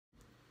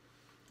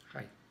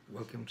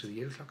Welcome to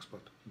the 8 o'clock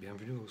spot.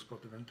 Bienvenue au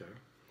spot de 20 heures.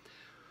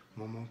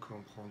 Moment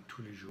qu'on prend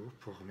tous les jours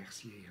pour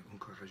remercier et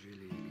encourager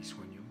les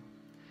soignants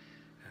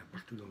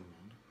partout dans le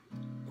monde,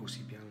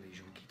 aussi bien les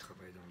gens qui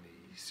travaillent dans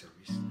les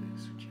services de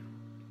soutien.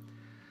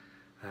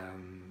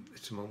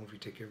 It's a moment we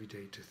take every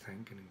day to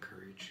thank and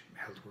encourage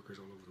health workers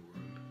all over the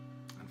world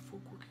and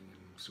folk working in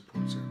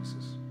support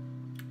services.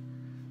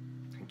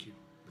 Thank you.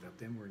 Without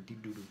them, we're in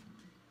deep doo-doo.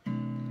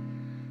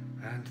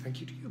 And thank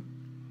you to you.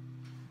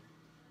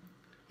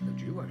 Without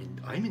you,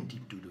 I'm in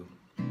deep doo-doo.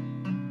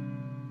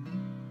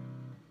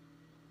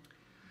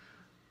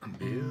 I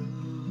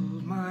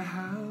build my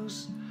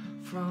house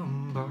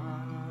from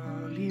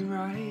barley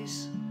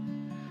rice,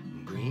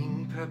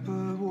 green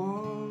pepper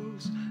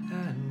walls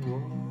and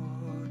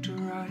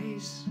water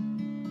ice,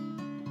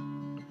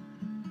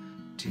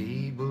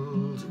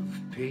 tables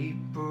of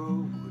paper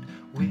wood,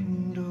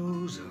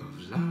 windows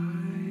of light,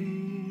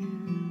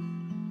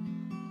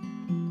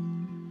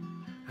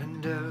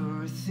 and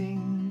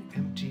everything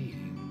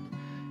emptying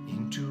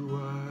into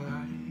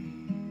white.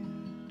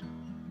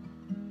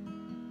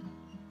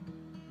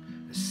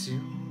 A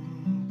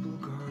simple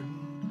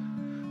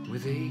garden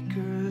with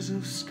acres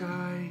of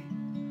sky,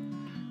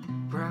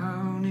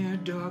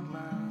 brown-eared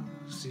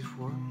dormouse if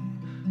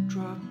one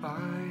dropped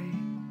by,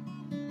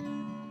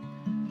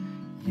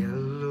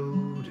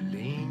 yellow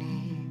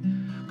Delaney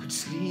could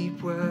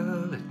sleep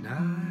well at night,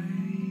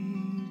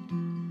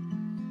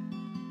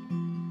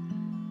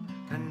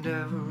 and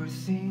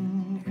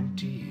everything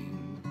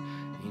emptying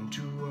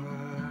into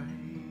white.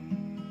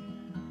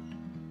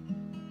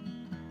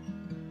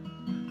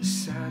 The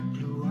sad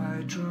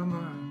blue-eyed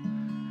drummer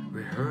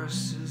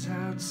rehearses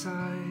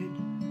outside,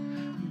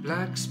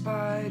 black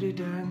spider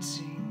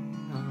dancing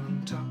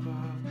on top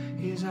of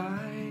his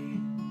eye.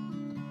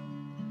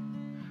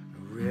 A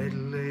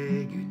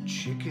red-legged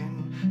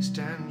chicken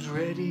stands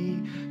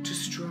ready to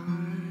strike,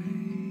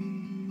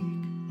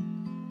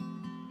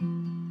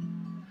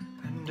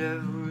 and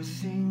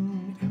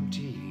everything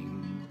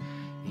emptying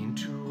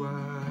into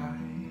white.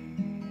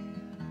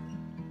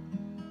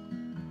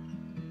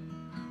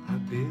 I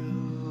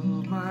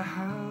build my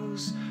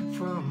house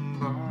from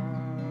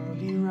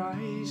barley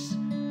rice,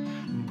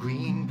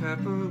 green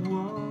peppered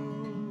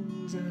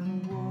walls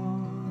and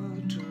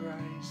water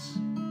ice,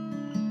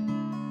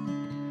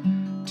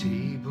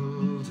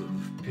 tables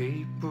of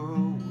paper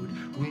wood,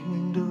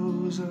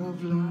 windows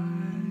of life,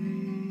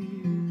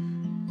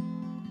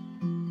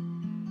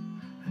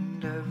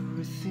 and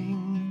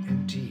everything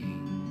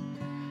emptying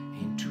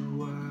into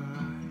white.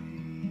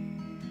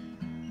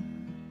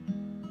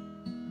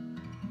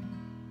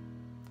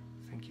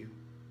 Thank you.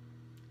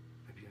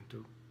 À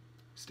bientôt.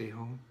 Stay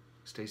home,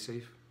 stay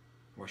safe,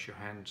 wash your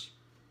hands.